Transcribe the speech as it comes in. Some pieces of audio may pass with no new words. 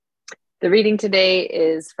The reading today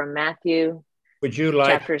is from Matthew Would you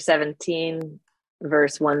like chapter 17,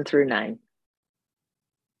 verse 1 through 9.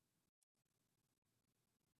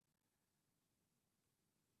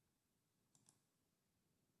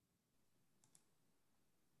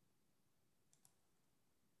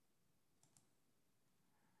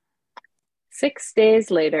 "6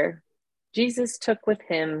 days later, Jesus took with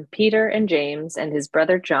him Peter and James and his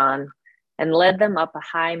brother John and led them up a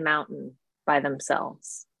high mountain by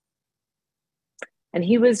themselves. And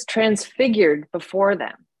he was transfigured before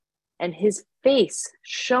them, and his face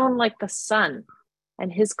shone like the sun,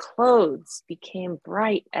 and his clothes became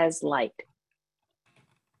bright as light.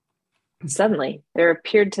 Suddenly, there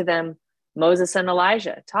appeared to them Moses and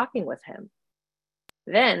Elijah talking with him.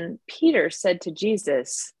 Then Peter said to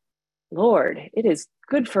Jesus, 'Lord, it is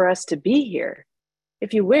good for us to be here.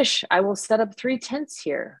 If you wish, I will set up 3 tents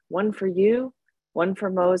here, one for you, one for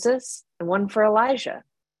Moses, and one for Elijah.'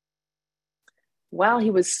 While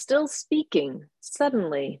he was still speaking,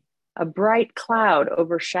 suddenly a bright cloud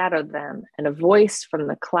overshadowed them, and a voice from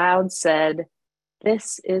the cloud said,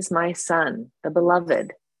 'This is my son, the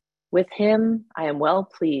beloved. With him I am well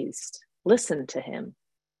pleased. Listen to him.'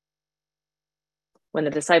 When the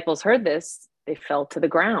disciples heard this, they fell to the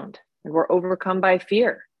ground and were overcome by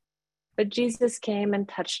fear. But Jesus came and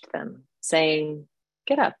touched them, saying,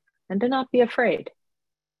 'Get up and do not be afraid.'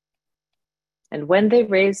 And when they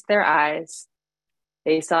raised their eyes,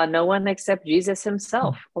 they saw no one except Jesus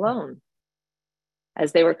himself alone.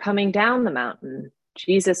 As they were coming down the mountain,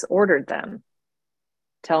 Jesus ordered them,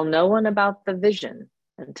 'Tell no one about the vision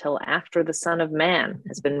until after the Son of Man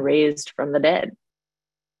has been raised from the dead.'"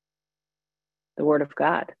 The word of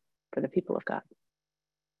God for the people of God.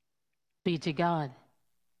 Be to God.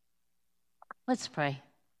 Let's pray.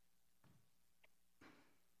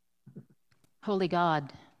 Holy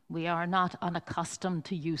God, we are not unaccustomed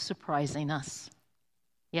to you surprising us,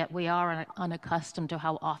 yet we are unaccustomed to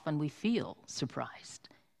how often we feel surprised.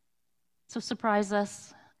 So surprise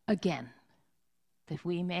us again, that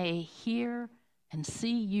we may hear and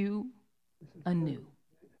see you anew.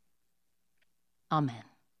 Amen.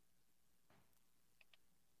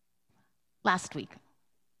 Last week,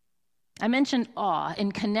 I mentioned awe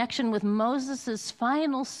in connection with Moses'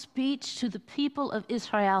 final speech to the people of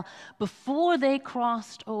Israel before they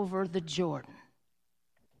crossed over the Jordan.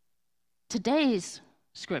 Today's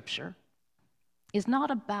scripture is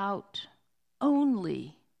not about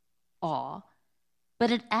only awe,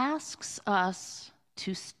 but it asks us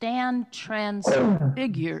to stand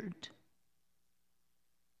transfigured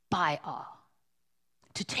by awe,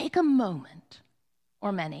 to take a moment,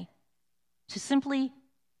 or many, to simply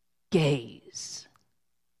gaze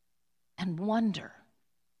and wonder,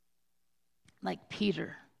 like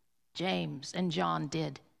Peter, James, and John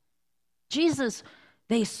did. Jesus,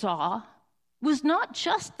 they saw, was not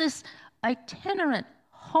just this itinerant,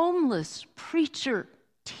 homeless preacher,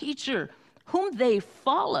 teacher, whom they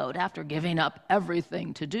followed after giving up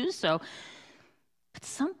everything to do so, but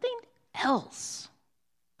something else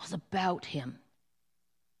was about him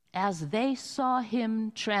as they saw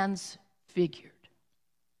him transfigured.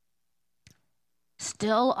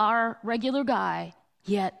 Still our regular guy,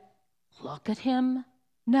 yet look at him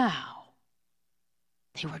now.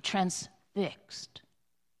 They were transfixed,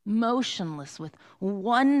 motionless with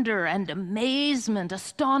wonder and amazement,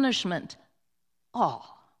 astonishment,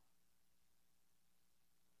 awe.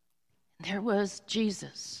 There was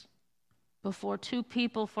Jesus before 2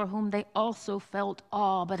 people for whom they also felt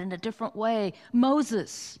awe, but in a different way: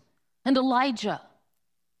 Moses and Elijah,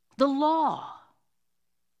 the law,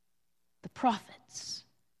 the prophets,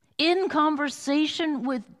 in conversation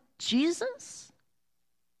with Jesus.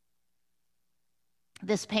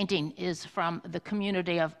 This painting is from the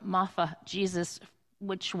community of Mafa Jesus,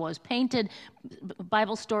 which was painted,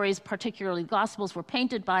 Bible stories, particularly Gospels, were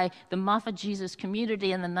painted by the Mafa Jesus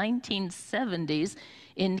community in the 1970s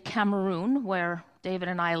in Cameroon, where David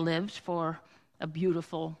and I lived for a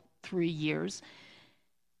beautiful 3 years.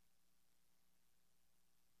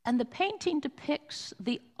 And the painting depicts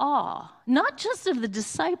the awe, not just of the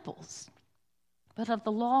disciples, but of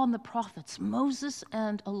the law and the prophets, Moses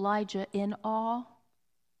and Elijah, in awe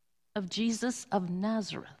of Jesus of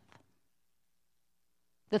Nazareth.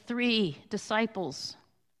 The 3 disciples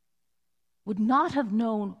would not have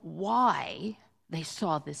known why they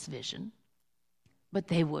saw this vision, but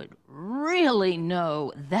they would really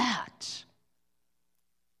know that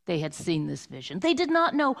they had seen this vision. They did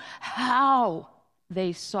not know how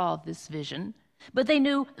they saw this vision, but they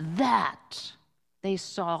knew that they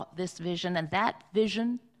saw this vision, and that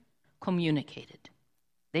vision communicated.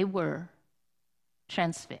 They were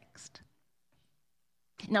transfixed.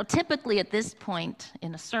 Now, typically at this point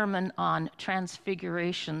in a sermon on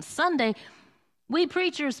Transfiguration Sunday, we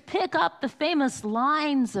preachers pick up the famous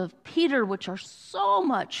lines of Peter, which are so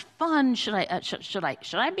much fun. Should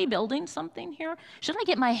I be building something here? Should I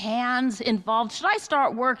get my hands involved? Should I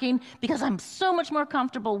start working? Because I'm so much more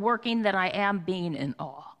comfortable working than I am being in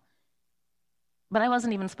awe. But I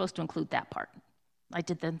wasn't even supposed to include that part. I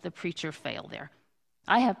did the preacher fail there.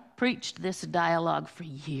 I have preached this dialogue for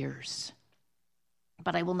years,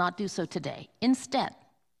 but I will not do so today. Instead,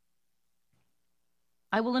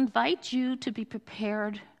 I will invite you to be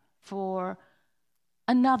prepared for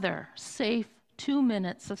another safe 2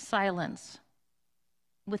 minutes of silence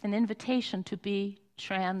with an invitation to be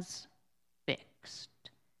transfixed.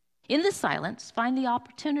 In the silence, find the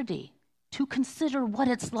opportunity to consider what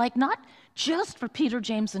it's like, not just for Peter,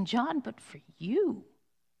 James, and John, but for you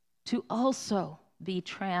to also be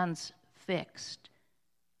transfixed.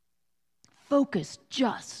 Focus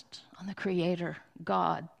just on the Creator,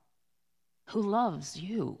 God, who loves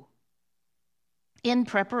you. In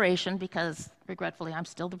preparation, because regretfully I'm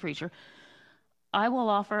still the preacher, I will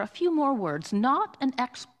offer a few more words, not an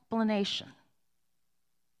explanation,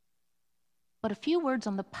 but a few words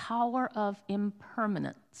on the power of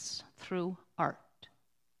impermanence through art.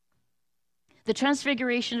 The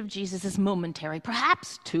transfiguration of Jesus is momentary,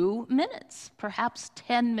 perhaps 2 minutes, perhaps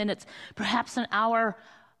 10 minutes, perhaps an hour,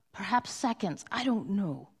 perhaps seconds, I don't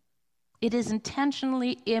know. It is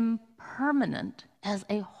intentionally impermanent as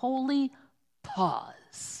a holy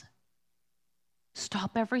pause.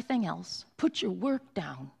 Stop everything else. Put your work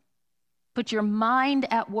down. Put your mind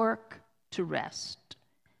at work to rest.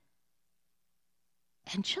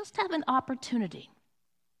 And just have an opportunity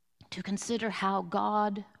to consider how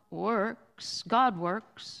God works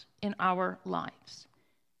in our lives.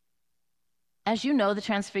 As you know, the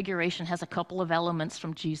Transfiguration has a couple of elements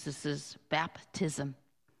from Jesus' baptism.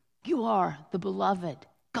 You are the beloved.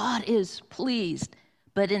 God is pleased.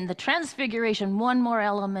 But in the Transfiguration, one more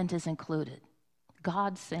element is included.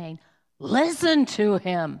 God saying, listen to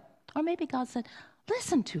him. Or maybe God said,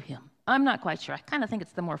 listen to him. I'm not quite sure. I kind of think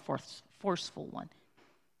it's the more forceful one.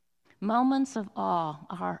 Moments of awe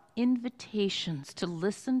are invitations to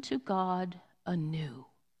listen to God anew.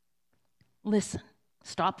 Listen.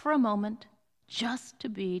 Stop for a moment just to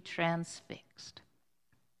be transfixed.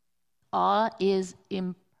 Awe is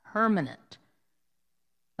impermanent,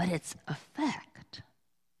 but its effect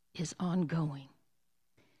is ongoing.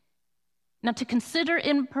 Now, to consider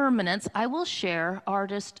impermanence, I will share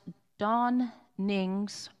artist Dawn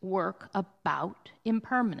Ning's work about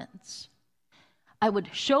impermanence. I would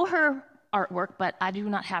show her artwork, but I do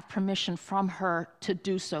not have permission from her to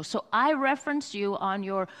do so. So I reference you on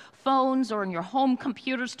your phones or on your home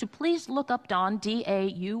computers to please look up Dawn,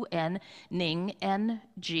 D-A-U-N, Ning,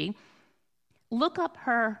 N-G. Look up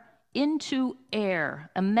her Into Air,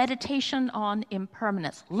 a meditation on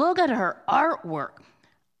impermanence. Look at her artwork.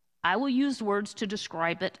 I will use words to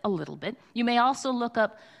describe it a little bit. You may also look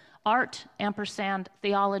up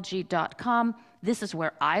art_theology.com. This is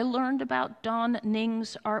where I learned about Dawn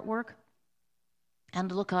Ning's artwork. And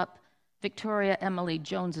look up Victoria Emily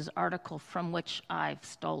Jones's article, from which I've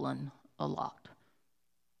stolen a lot.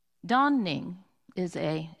 Dawn Ning is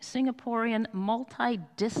a Singaporean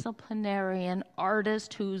multidisciplinarian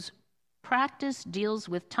artist whose practice deals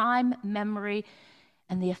with time, memory,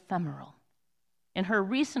 and the ephemeral. In her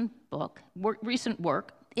recent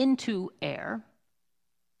work, Into Air,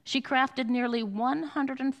 she crafted nearly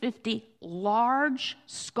 150 large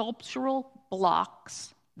sculptural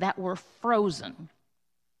blocks that were frozen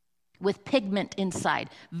with pigment inside,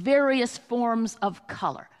 various forms of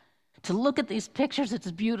color. To look at these pictures, it's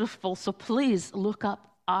beautiful, so please look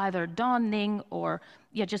up either Dawn Ning or,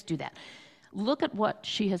 just do that. Look at what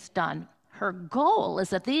she has done. Her goal is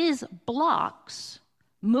that these blocks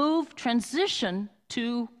transition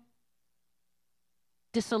to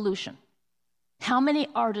dissolution. How many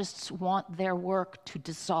artists want their work to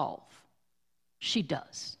dissolve? She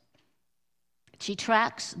does. She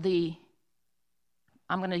tracks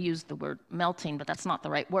I'm going to use the word melting, but that's not the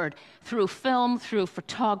right word, through film, through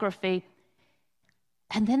photography.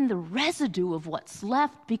 And then the residue of what's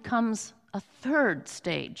left becomes a third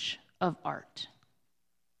stage of art.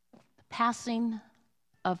 The passing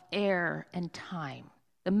of air and time,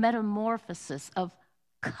 the metamorphosis of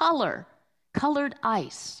color, colored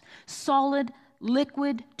ice, solid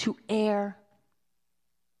liquid to air.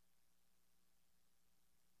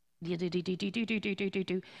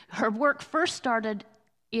 Her work first started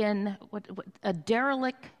in a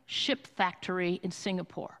derelict ship factory in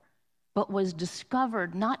Singapore, but was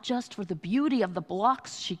discovered not just for the beauty of the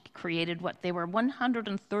blocks she created, they were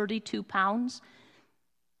 132 pounds,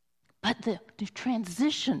 But the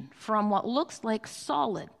transition from what looks like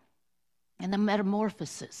solid and the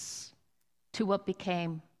metamorphosis to what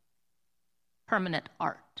became permanent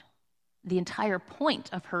art. The entire point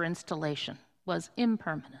of her installation was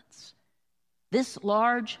impermanence. This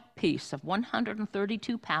large piece of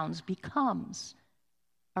 132 pounds becomes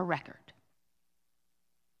a record.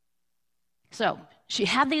 So she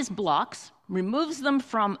had these blocks, removes them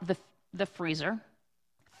from the freezer,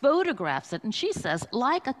 photographs it, and she says,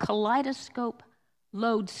 like a kaleidoscope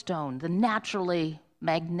lodestone, the naturally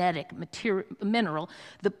magnetic mineral,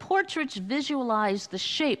 the portraits visualize the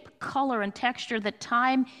shape, color, and texture that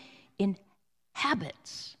time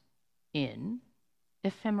inhabits in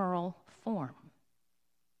ephemeral form.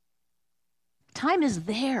 Time is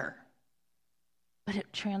there, but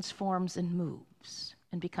it transforms and moves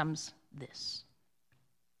and becomes this.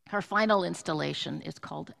 Her final installation is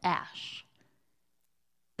called Ash.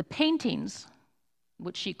 The paintings,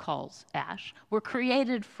 which she calls Ash, were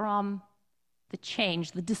created from the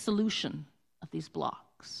change, the dissolution of these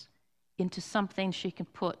blocks into something she can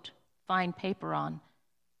put fine paper on,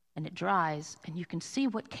 and it dries, and you can see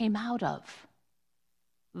what came out of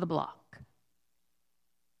the block.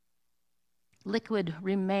 Liquid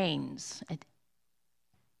remains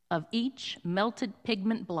of each melted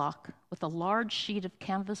pigment block with a large sheet of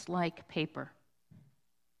canvas-like paper.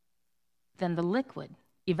 Then the liquid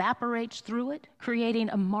evaporates through it, creating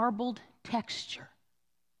a marbled texture.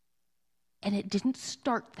 And it didn't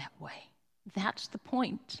start that way. That's the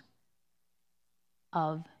point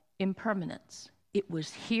of impermanence. It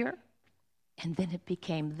was here, and then it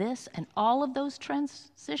became this, and all of those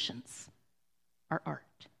transitions are art.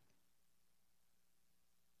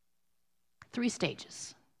 3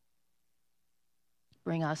 stages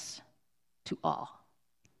bring us to awe.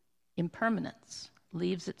 Impermanence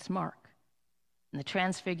leaves its mark, and the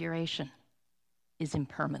transfiguration is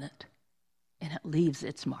impermanent, and it leaves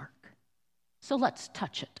its mark. So let's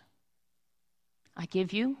touch it. I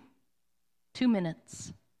give you 2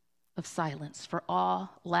 minutes of silence, for awe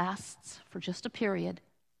lasts for just a period,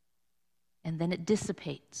 and then it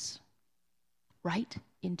dissipates right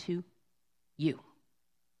into you.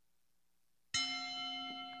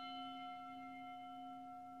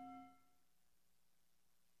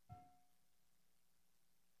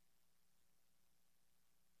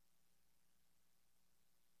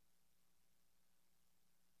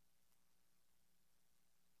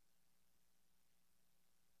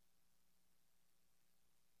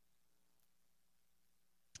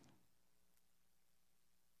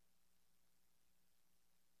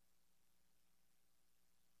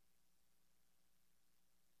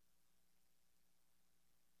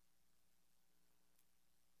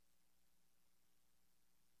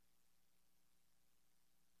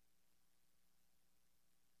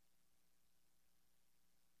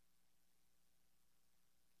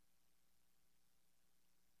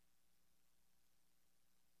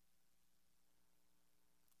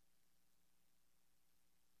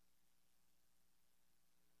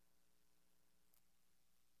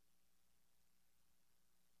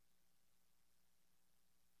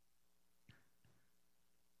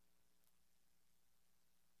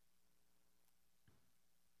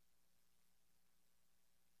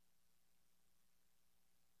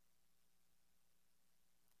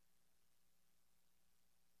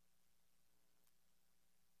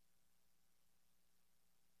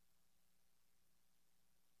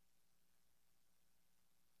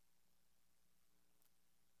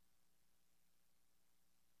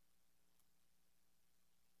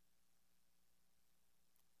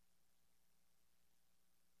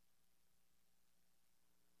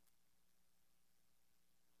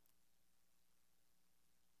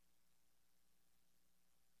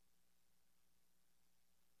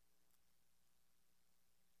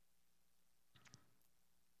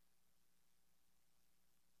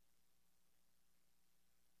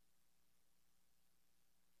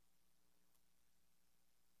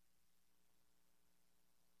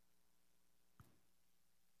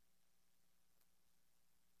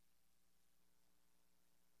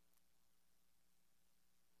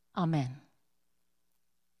 Amen.